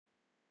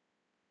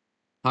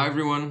Hi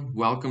everyone,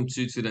 welcome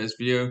to today's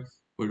video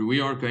where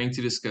we are going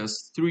to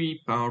discuss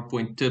 3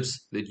 PowerPoint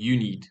tips that you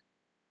need.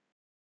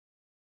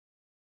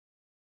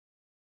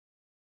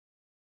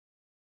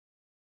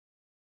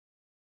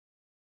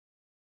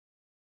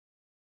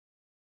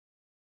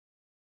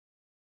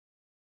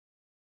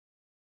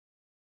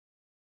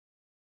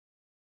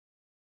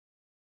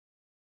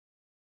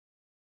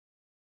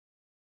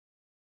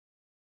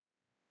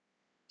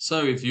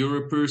 So if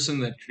you're a person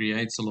that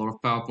creates a lot of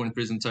PowerPoint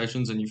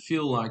presentations and you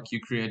feel like you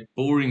create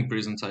boring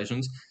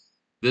presentations,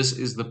 this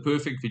is the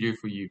perfect video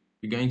for you.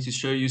 We're going to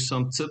show you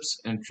some tips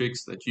and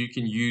tricks that you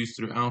can use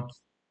throughout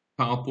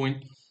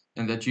PowerPoint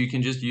and that you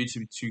can just use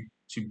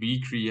to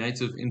be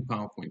creative in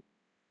PowerPoint.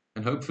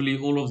 And hopefully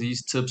all of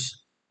these tips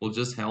will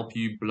just help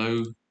you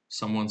blow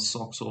someone's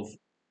socks off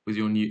with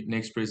your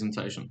next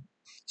presentation.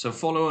 So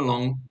follow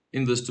along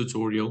in this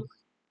tutorial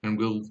and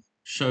we'll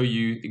show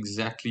you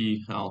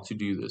exactly how to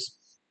do this.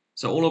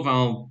 So all of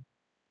our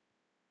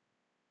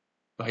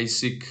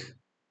basic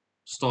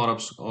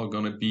startups are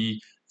going to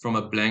be from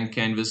a blank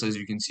canvas. As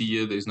you can see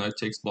here, there's no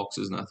text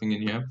boxes, nothing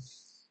in here.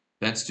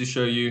 That's to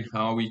show you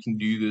how we can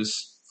do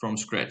this from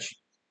scratch.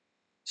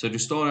 So to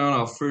start out,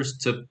 our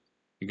first tip,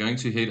 we're going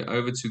to head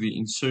over to the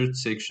insert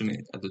section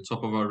at the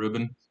top of our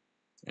ribbon,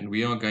 and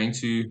we are going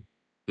to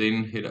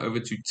then head over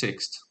to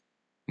text.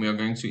 We are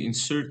going to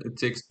insert a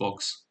text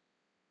box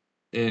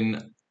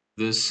in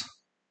this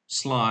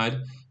slide,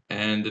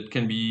 and it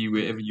can be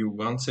wherever you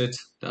want it,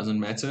 doesn't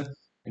matter.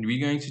 And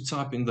we're going to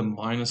type in the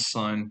minus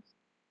sign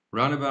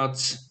around about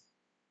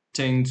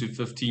 10 to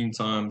 15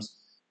 times,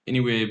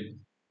 anywhere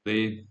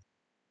there.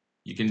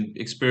 You can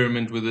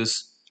experiment with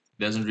this,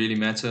 it doesn't really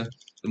matter.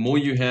 The more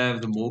you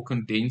have, the more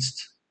condensed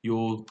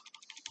your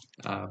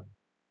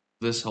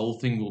this whole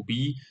thing will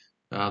be.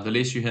 The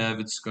less you have,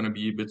 it's going to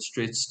be a bit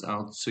stretched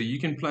out. So you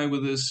can play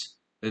with this.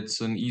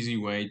 It's an easy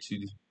way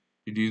to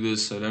do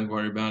this, so don't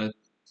worry about it.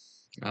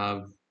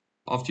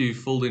 After you've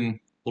filled in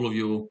all of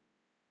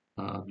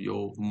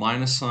your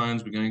minus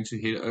signs, we're going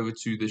to head over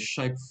to the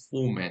shape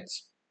format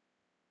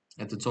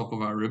at the top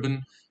of our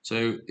ribbon.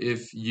 So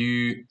if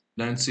you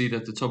don't see it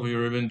at the top of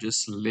your ribbon,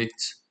 just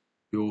select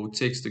your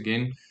text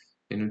again,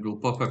 then it will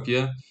pop up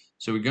here.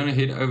 So we're going to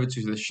head over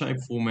to the shape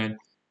format,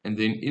 and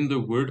then in the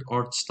word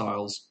art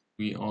styles,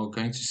 we are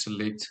going to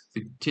select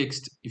the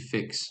text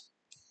effects.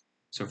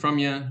 So from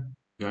here,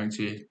 we're going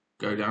to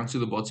go down to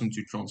the bottom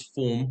to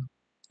transform.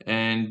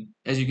 And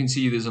as you can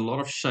see, there's a lot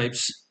of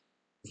shapes.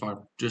 If I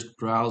just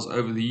browse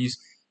over these,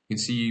 you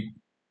can see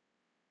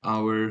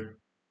our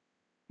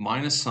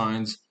minus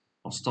signs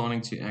are starting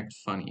to act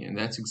funny, and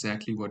that's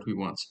exactly what we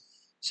want.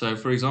 So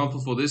for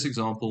example, for this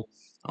example,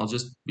 I'll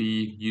just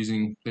be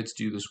using, let's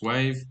do this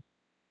wave,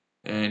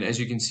 and as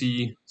you can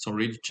see, it's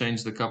already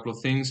changed a couple of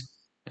things,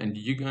 and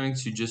you're going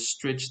to just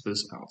stretch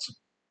this out.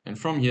 And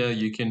from here,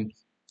 you can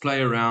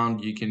play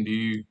around, you can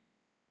do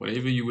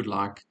whatever you would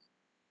like,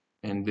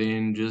 and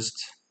then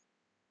just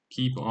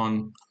keep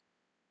on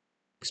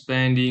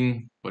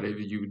expanding whatever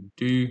you would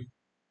do.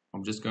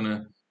 I'm just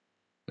gonna,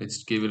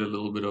 let's give it a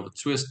little bit of a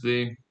twist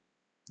there.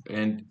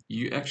 And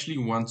you actually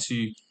want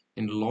to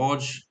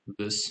enlarge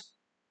this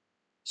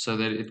so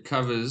that it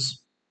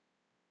covers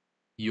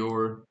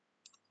your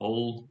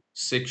whole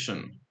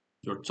section,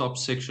 your top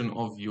section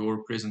of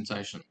your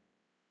presentation.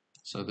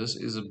 So this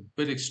is a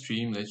bit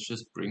extreme. Let's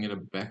just bring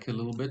it back a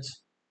little bit.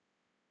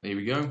 There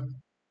we go.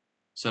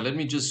 So let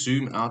me just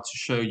zoom out to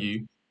show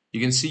you. You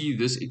can see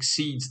this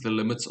exceeds the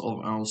limits of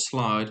our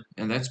slide,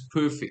 and that's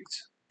perfect.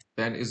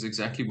 That is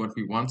exactly what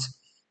we want.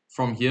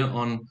 From here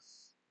on,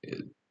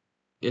 it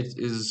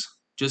is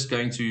just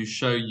going to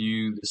show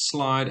you the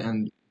slide,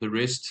 and the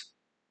rest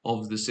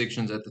of the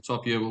sections at the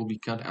top here will be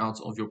cut out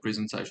of your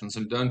presentation.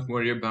 So don't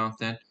worry about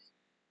that.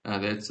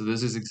 So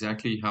this is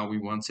exactly how we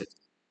want it.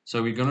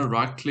 So we're going to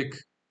right click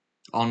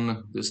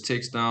on this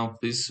text now.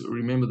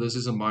 Remember, this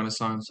is a minus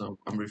sign, so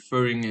I'm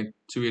referring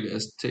to it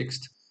as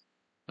text.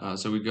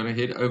 So we're going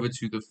to head over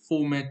to the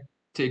format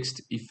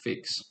text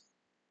effects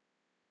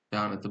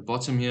down at the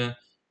bottom here,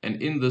 and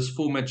in this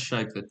format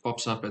shape that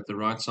pops up at the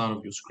right side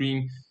of your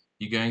screen,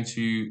 you're going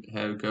to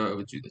go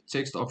over to the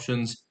text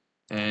options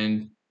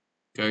and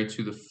go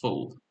to the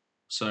fill.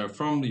 So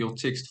from your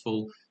text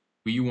fill,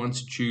 we want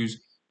to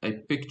choose a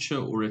picture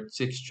or a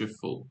texture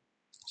fill.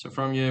 So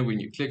from here, when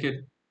you click it,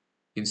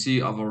 you can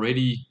see I've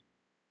already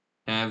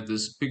have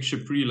this picture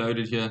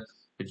preloaded here,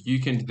 but you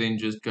can then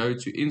just go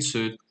to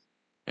insert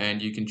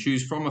and you can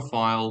choose from a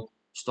file,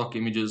 stock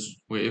images,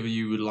 wherever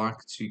you would like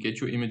to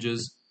get your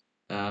images.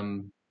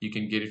 You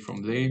can get it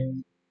from there.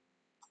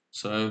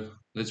 So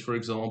let's, for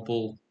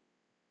example,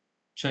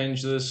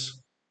 change this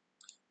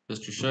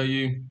just to show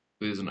you.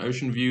 There's an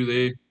ocean view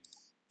there,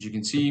 as you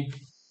can see,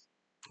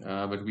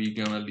 but we're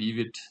gonna leave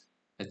it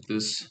at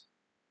this,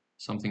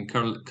 something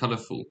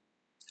colorful.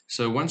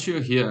 So once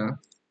you're here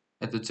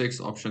at the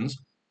text options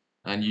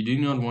and you do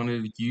not want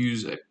to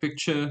use a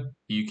picture,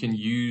 you can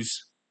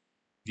use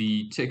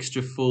the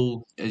texture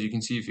fill. As you can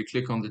see, if you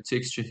click on the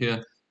texture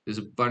here, there's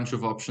a bunch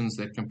of options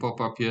that can pop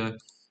up here.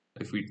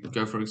 If we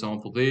go, for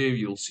example, there,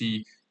 you'll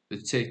see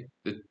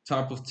the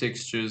type of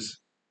textures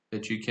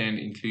that you can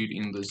include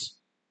in this.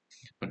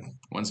 But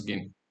once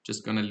again,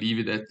 just gonna leave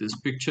it at this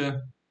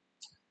picture.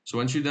 So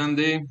once you're done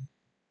there,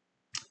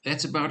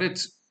 that's about it.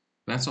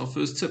 That's our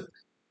first tip.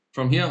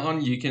 From here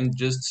on, you can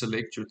just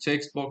select your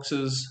text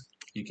boxes.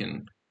 You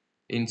can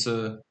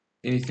enter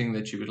anything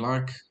that you would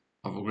like.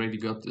 I've already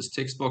got this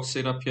text box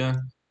set up here.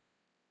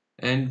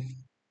 And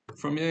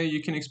from here,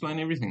 you can explain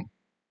everything.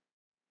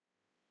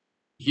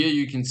 Here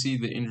you can see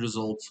the end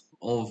result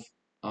of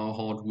our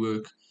hard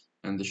work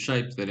and the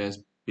shape that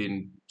has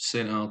been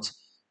set out.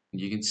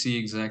 You can see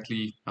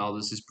exactly how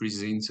this is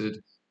presented,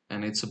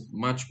 and it's a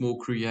much more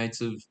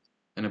creative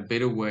and a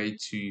better way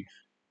to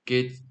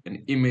get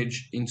an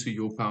image into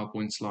your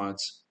PowerPoint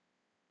slides.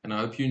 And I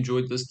hope you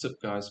enjoyed this tip,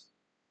 guys.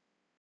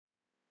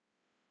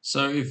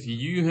 So if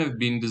you have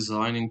been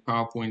designing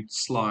PowerPoint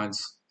slides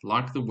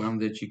like the one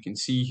that you can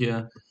see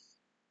here,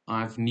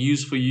 I have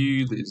news for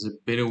you. There's a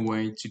better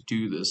way to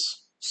do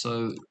this.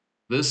 So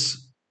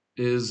this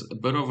is a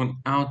bit of an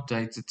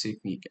outdated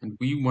technique, and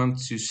we want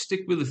to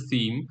stick with the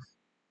theme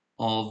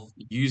of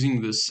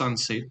using the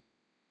sunset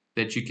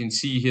that you can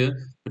see here,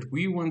 but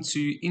we want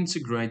to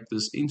integrate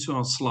this into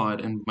our slide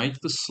and make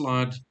the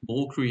slide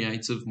more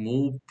creative,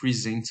 more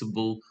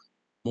presentable,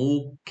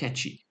 more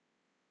catchy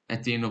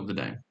at the end of the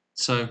day.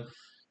 So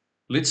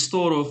let's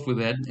start off with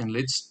that, and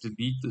let's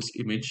delete this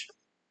image.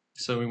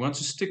 So we want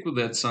to stick with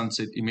that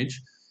sunset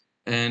image,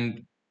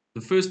 and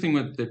the first thing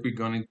that we're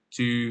going to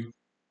do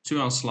to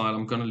our slide,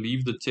 I'm going to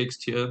leave the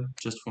text here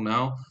just for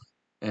now,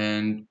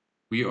 and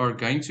we are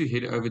going to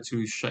head over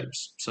to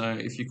shapes. So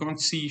if you can't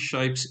see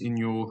shapes in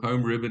your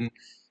home ribbon,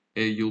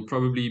 you'll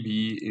probably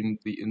be in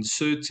the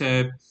insert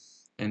tab,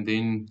 and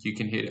then you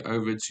can head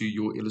over to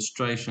your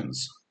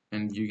illustrations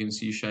and you can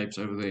see shapes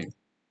over there.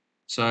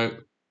 So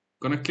I'm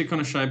going to click on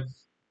a shape,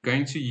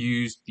 going to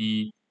use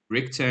the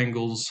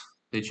rectangles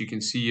that you can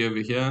see over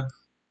here. I'm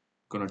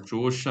going to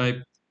draw a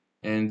shape,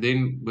 and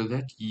then with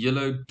that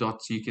yellow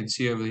dot you can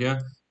see over here,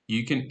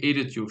 you can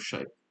edit your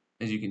shape.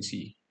 As you can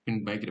see, you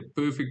can make it a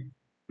perfect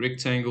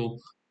rectangle,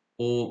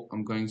 or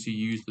I'm going to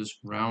use this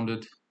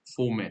rounded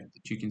format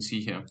that you can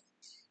see here.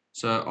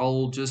 So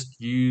I'll just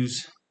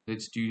use,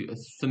 let's do a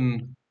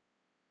thin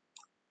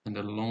and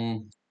a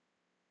long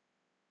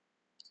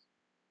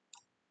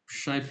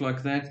shape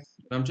like that.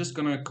 I'm just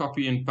going to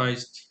copy and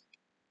paste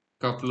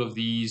a couple of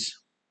these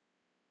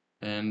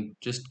and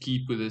just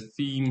keep with a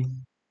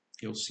theme.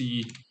 You'll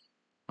see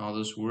how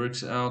this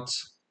works out.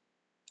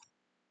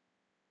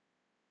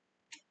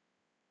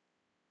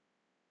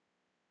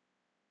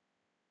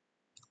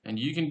 And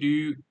you can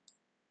do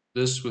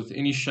this with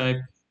any shape,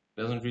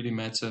 doesn't really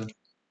matter.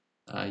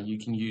 You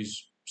can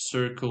use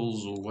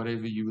circles or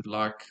whatever you would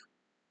like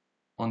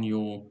on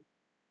your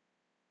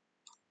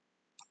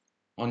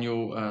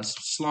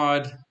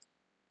slide.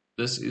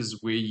 This is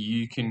where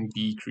you can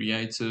be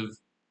creative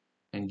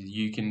and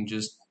you can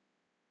just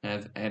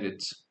have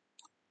added.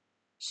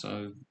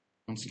 So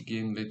once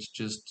again, let's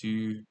just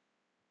do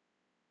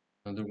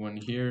another one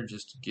here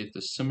just to get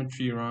the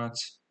symmetry right,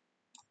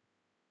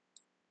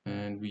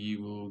 and we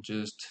will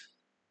just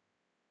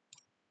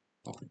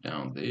pop it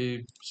down there.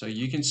 So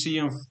you can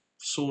see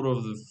sort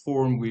of the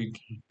form we're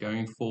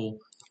going for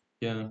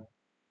here.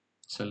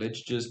 So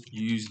let's just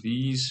use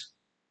these,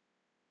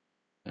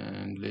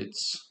 and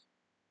let's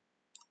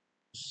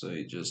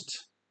say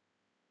just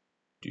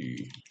do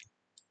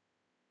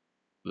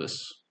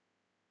this.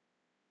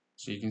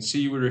 So you can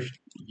see we're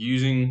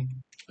using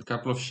a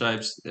couple of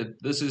shapes.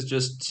 This is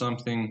just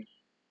something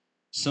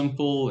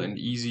simple and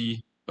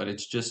easy, but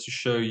it's just to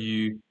show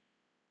you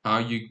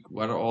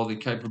what are all the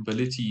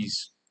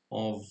capabilities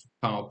of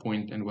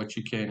PowerPoint and what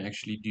you can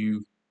actually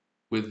do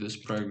with this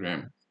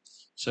program.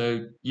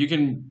 So you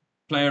can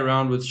play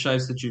around with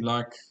shapes that you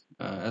like.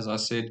 As I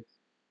said,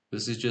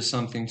 this is just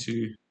something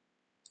to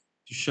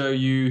show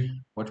you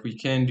what we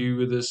can do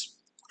with this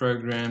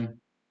program,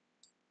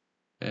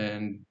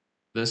 and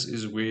this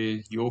is where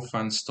your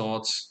fun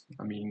starts.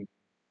 I mean,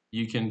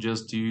 you can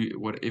just do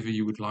whatever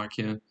you would like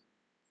here,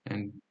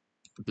 and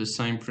the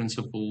same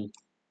principle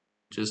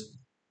just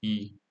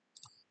be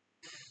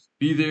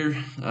there.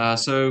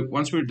 So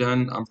once we're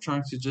done, I'm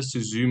trying to just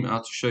to zoom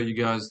out to show you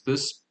guys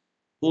this.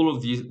 All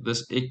of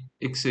this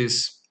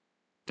excess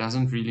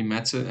doesn't really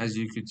matter, as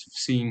you could have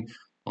seen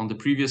on the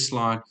previous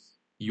slide.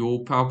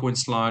 Your PowerPoint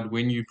slide,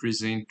 when you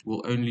present,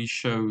 will only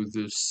show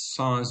the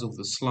size of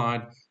the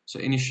slide. So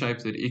any shape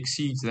that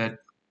exceeds that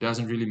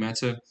doesn't really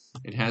matter.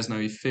 It has no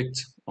effect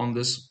on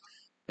this.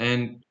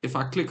 And if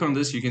I click on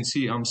this, you can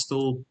see I'm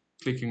still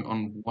clicking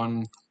on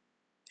one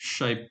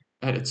shape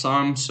at a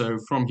time. So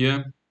from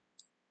here,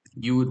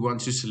 you would want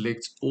to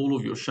select all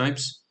of your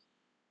shapes,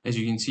 as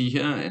you can see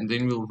here, and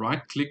then we'll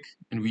right click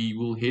and we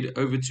will head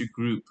over to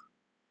group,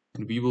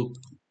 and we will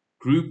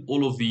group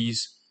all of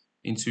these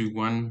into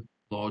one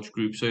large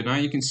group. So now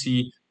you can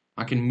see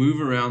I can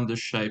move around the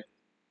shape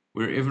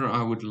wherever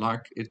I would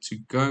like it to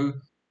go,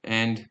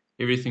 and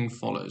everything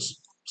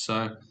follows.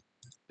 So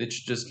let's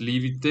just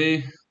leave it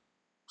there.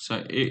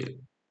 So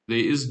there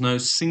is no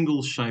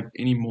single shape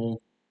anymore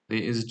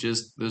there is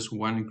just this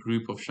one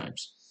group of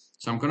shapes.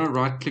 So I'm going to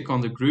right click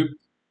on the group,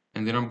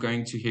 and then I'm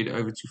going to head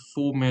over to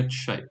Format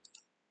Shape.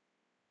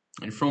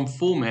 And from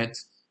Format,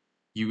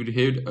 you would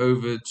head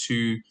over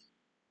to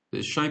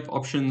the shape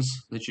options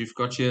that you've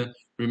got here.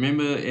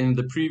 Remember, in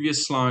the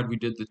previous slide we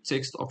did the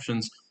text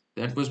options.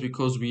 That was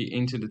because we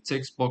entered a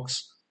text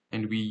box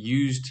and we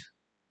used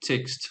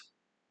text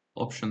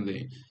option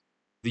there.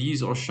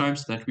 These are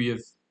shapes that we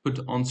have put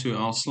onto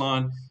our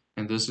slide,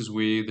 and this is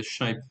where the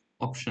shape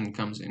option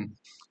comes in.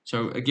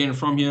 So again,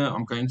 from here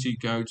I'm going to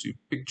go to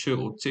picture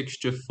or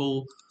texture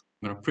fill.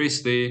 I'm going to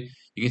press there.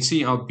 You can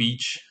see our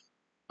beach,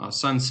 our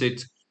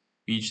sunset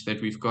beach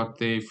that we've got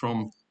there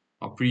from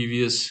our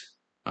previous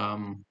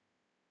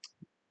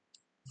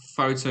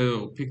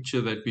photo or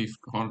picture that we've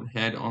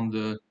had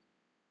on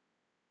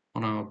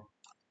our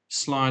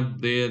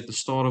slide there at the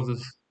start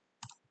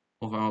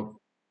of our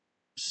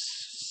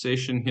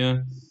session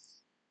here.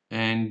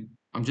 And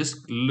I'm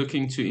just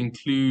looking to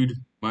include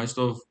most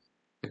of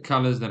the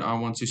colors that I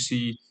want to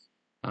see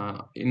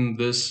in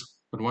this.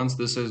 But once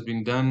this has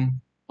been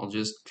done, I'll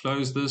just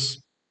close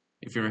this.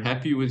 If you're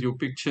happy with your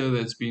picture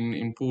that's been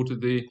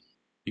imported there,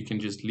 you can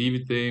just leave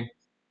it there.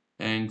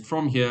 And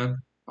from here,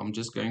 I'm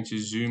just going to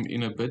zoom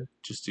in a bit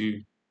just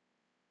to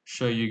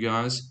show you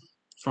guys.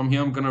 From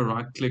here, I'm going to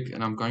right click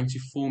and I'm going to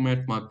format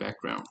my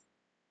background.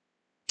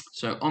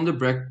 So on the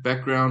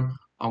background,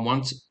 I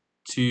want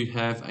to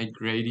have a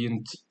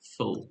gradient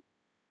fill.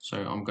 So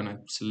I'm going to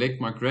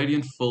select my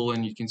gradient fill,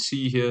 and you can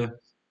see here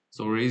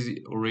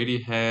it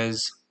already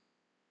has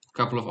a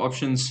couple of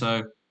options.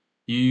 So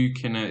you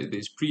can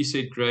there's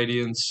preset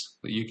gradients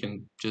that you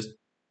can just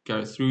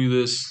go through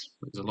this.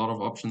 There's a lot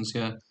of options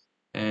here,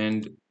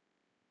 and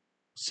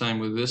same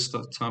with this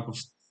type of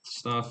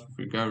stuff. If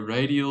we go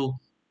radial,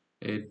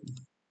 it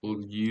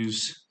will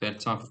use that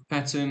type of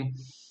pattern.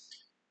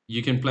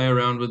 You can play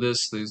around with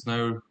this. There's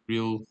no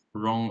real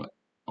wrong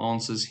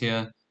answers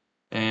here.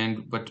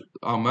 But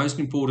our most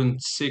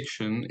important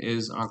section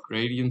is our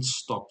gradient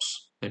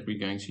stops that we're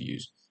going to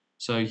use.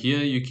 So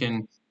here you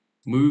can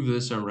move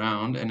this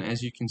around, and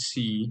as you can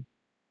see,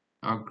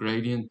 our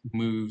gradient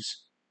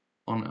moves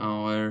on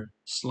our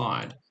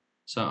slide.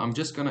 So I'm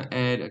just going to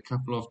add a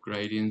couple of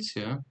gradients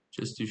here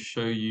just to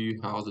show you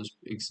how this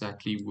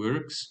exactly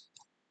works.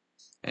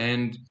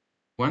 And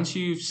once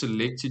you've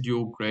selected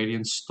your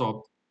gradient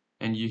stop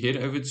and you head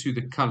over to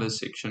the color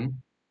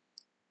section,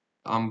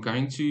 I'm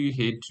going to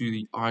head to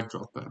the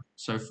eyedropper.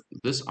 So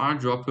this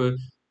eyedropper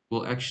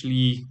will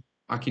actually,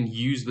 I can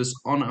use this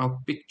on our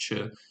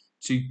picture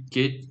to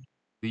get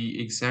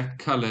the exact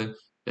color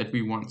that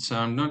we want. So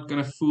I'm not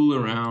going to fool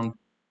around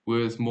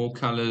with more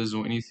colors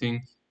or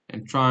anything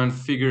and try and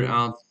figure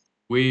out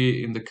where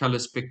in the color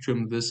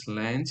spectrum this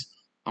lands.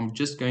 I'm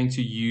just going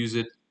to use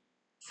it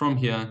from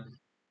here.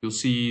 You'll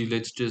see,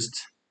 let's just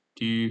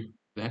do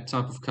that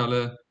type of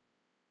color.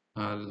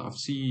 I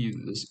see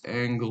this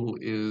angle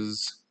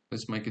is,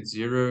 let's make it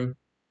 0.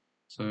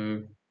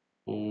 So,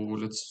 or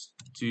let's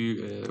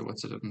do,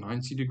 what's it, a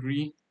 90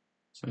 degree.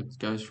 So it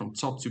goes from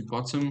top to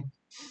bottom.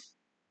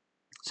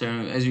 So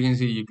as you can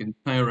see, you can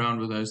play around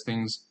with those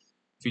things.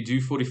 If you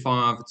do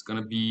 45, it's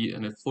going to be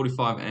in a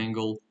 45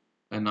 angle,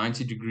 and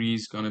 90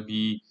 degrees going to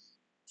be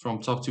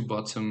from top to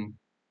bottom.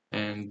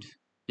 And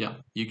yeah,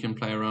 you can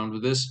play around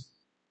with this.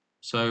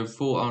 So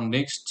for our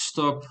next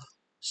stop,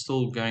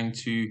 still going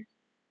to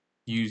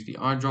use the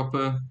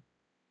eyedropper,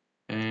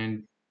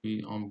 and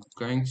I'm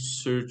going to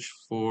search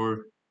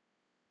for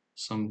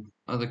some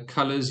other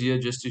colors here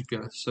just to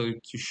go, so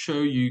to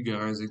show you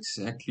guys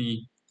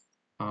exactly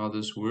how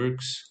this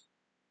works.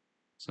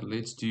 So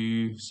let's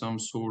do some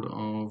sort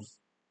of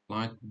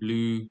light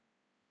blue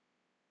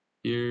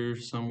here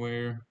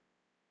somewhere.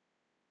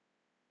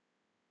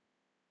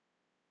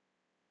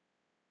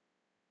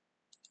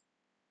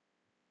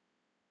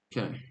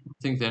 Okay, I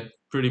think that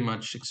pretty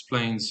much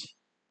explains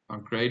our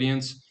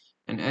gradients.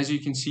 And as you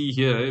can see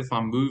here, if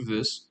I move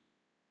this,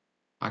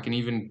 I can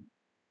even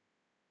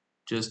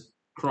just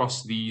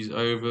cross these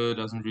over.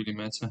 Doesn't really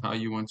matter how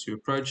you want to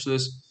approach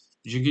this.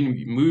 But you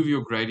can move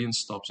your gradient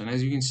stops, and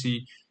as you can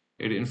see,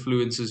 it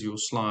influences your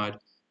slide,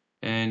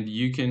 and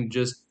you can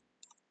just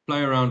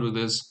play around with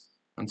this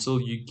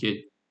until you get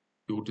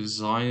your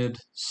desired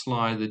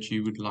slide that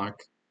you would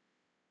like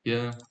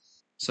here.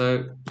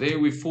 So there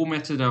we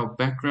formatted our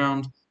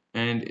background,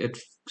 and it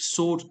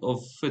sort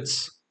of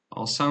fits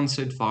our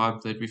sunset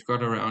vibe that we've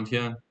got around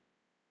here.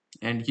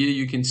 And here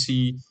you can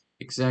see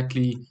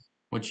exactly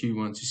what you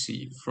want to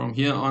see. From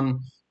here on,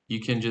 you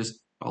can just,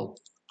 I'll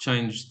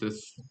change the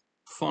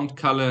font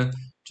color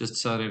just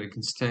so that it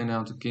can stand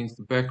out against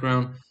the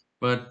background.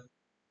 But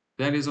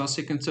that is our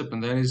second tip,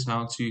 and that is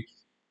how to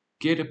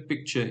get a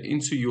picture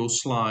into your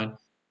slide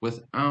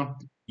without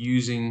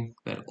using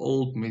that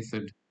old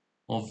method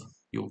of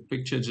your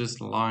picture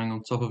just lying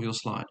on top of your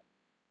slide.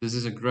 This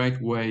is a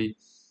great way,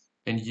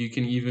 and you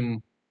can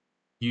even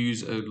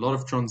use a lot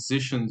of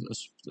transitions,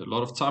 a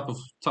lot of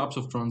types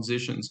of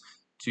transitions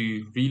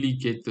to really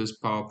get this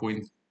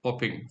PowerPoint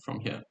popping from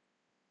here.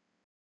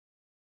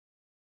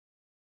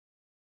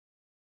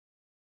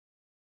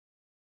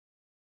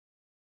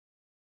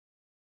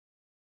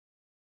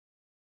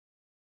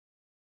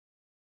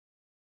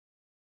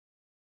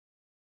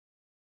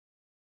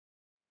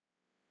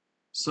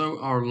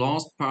 So our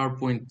last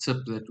PowerPoint tip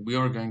that we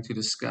are going to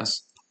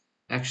discuss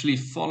actually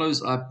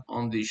follows up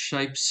on the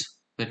shapes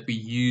that we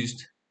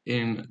used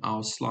in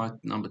our slide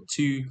number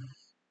 2,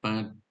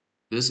 but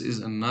this is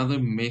another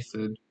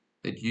method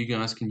that you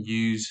guys can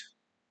use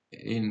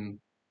in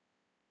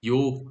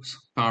your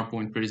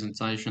PowerPoint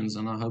presentations,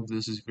 and I hope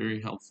this is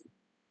very helpful.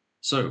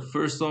 So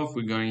first off,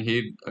 we're going to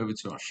head over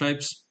to our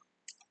shapes.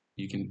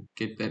 You can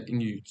get that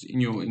in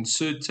your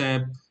insert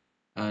tab,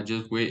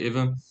 just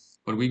wherever,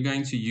 but we're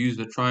going to use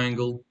the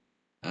triangle.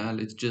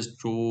 Let's just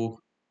draw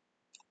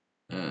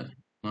a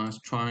nice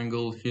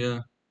triangle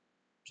here.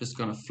 Just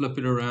gonna flip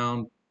it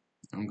around.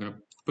 I'm gonna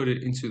put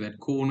it into that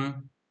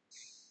corner.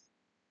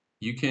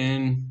 You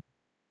can,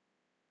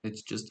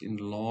 let's just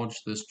enlarge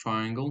this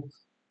triangle.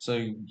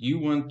 So you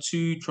want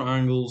two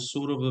triangles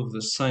sort of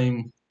the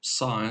same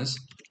size.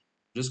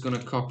 I'm just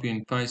gonna copy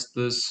and paste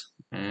this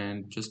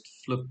and just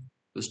flip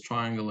this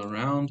triangle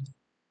around,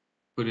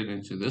 put it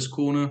into this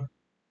corner.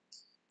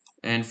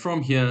 And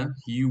from here,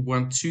 you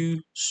want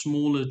two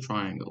smaller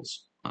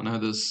triangles. I know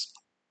this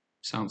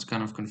sounds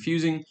kind of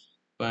confusing,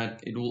 but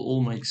it will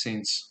all make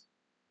sense.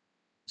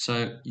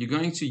 So you're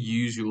going to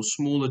use your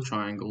smaller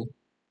triangle.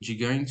 You're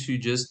going to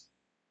just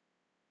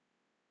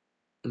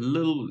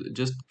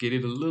get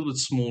it a little bit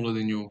smaller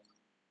than your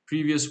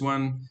previous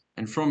one.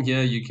 And from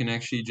here, you can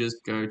actually just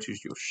go to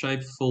your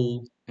shape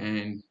fill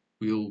and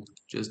we'll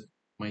just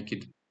make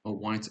it a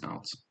white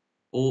out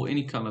or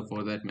any color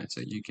for that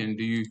matter. You can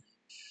do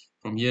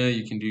from here,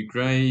 you can do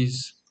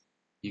grays,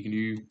 you can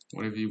do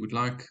whatever you would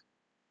like,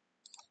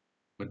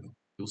 but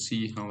you'll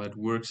see how that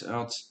works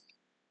out.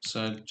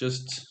 So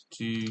just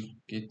to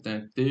get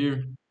that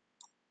there,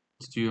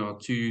 let's do our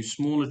two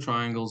smaller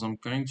triangles. I'm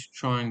going to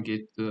try and get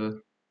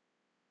the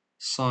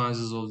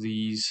sizes of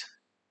these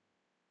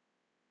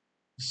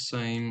the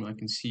same. I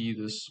can see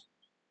this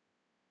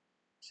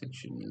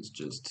section is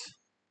just,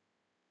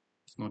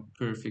 it's not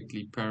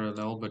perfectly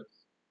parallel, but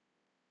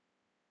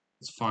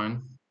it's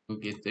fine. We'll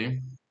get there.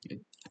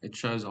 It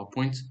shows our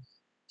point.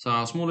 So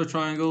our smaller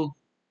triangle,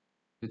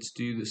 let's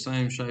do the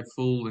same shape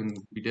full and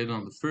we did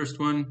on the first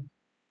one.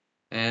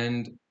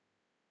 And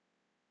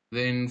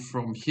then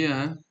from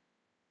here,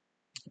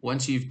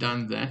 once you've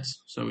done that,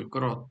 so we've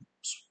got our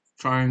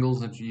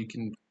triangles that you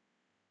can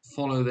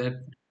follow that,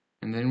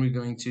 and then we're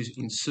going to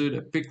insert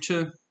a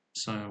picture.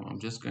 So I'm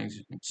just going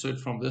to insert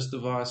from this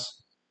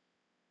device.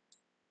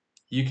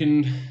 You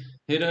can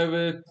head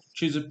over,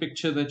 choose a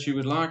picture that you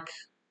would like.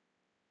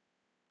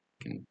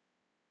 You can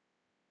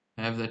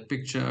have that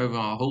picture over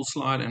our whole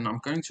slide, and I'm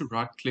going to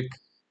right click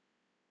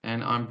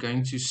and I'm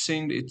going to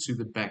send it to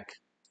the back.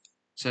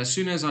 So as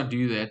soon as I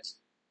do that,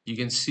 you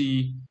can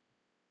see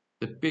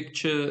the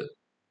picture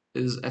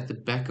is at the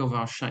back of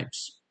our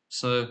shapes.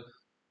 So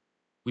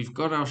we've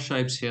got our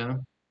shapes here,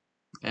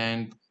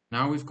 and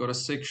now we've got a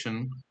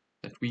section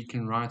that we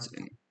can write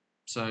in.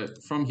 So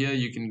from here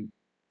you can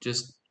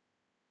just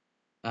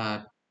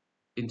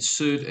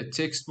insert a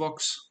text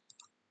box.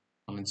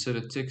 I'll insert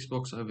a text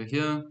box over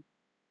here,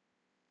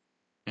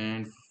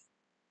 and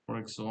for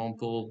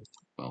example,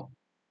 well,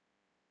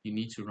 you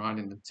need to write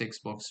in the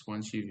text box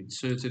once you've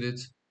inserted it.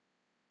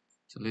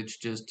 So let's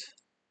just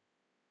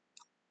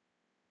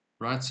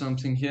write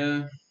something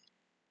here.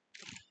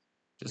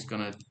 Just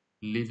gonna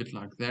leave it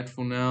like that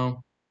for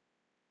now.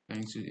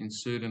 Going to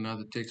insert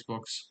another text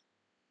box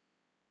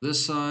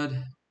this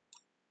side,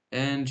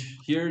 and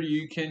here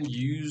you can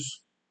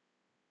use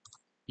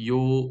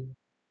your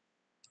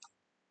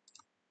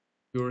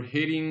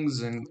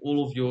headings and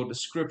all of your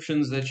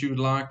descriptions that you would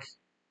like.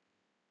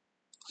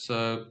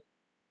 So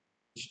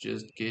let's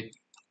just get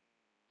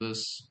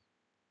this,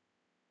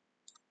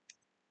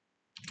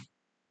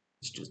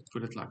 let's just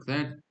put it like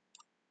that.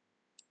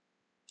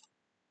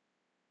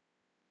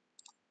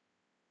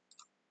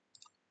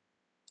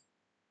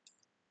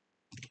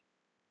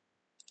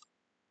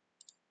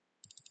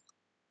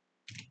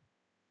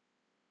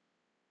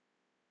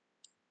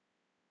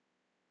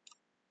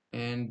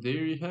 And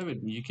there you have it.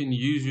 You can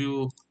use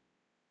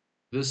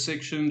this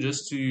section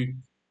just to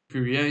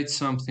create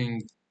something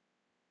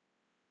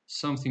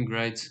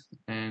great.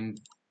 And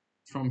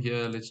from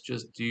here, let's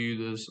just do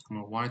this on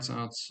a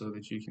whiteout so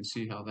that you can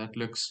see how that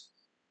looks.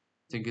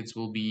 I think it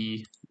will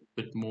be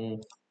a bit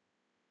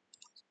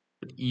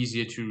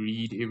easier to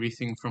read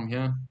everything from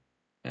here.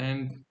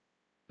 And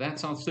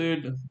that's our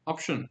third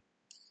option.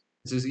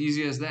 It's as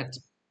easy as that.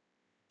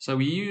 So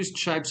we used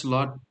shapes a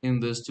lot in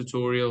this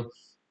tutorial,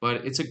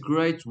 but it's a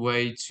great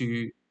way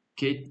to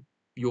get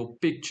your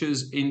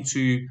pictures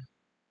into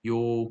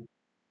your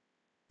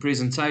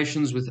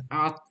presentations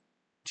without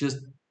just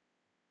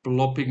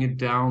plopping it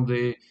down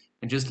there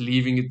and just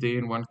leaving it there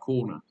in one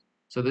corner.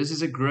 So this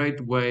is a great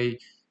way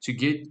to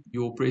get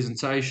your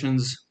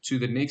presentations to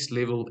the next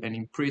level and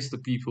impress the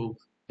people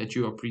that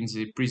you are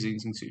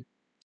presenting to.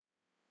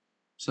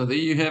 So there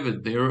you have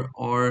it. There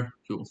are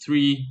your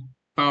 3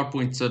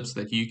 PowerPoint tips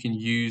that you can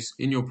use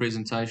in your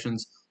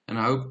presentations. And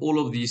I hope all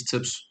of these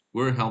tips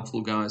were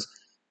helpful, guys.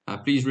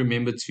 Please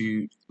remember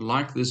to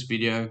like this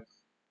video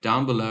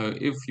down below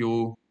if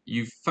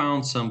you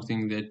found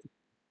something that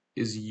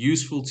is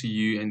useful to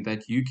you and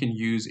that you can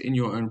use in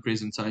your own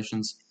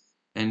presentations.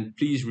 And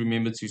please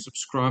remember to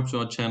subscribe to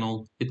our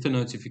channel, hit the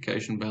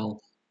notification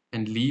bell,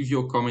 and leave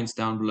your comments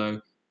down below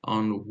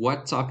on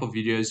what type of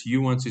videos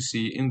you want to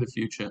see in the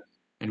future,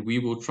 and we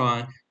will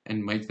try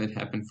and make that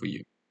happen for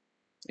you.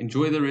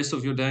 Enjoy the rest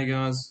of your day,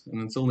 guys,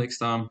 and until next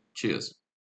time, cheers.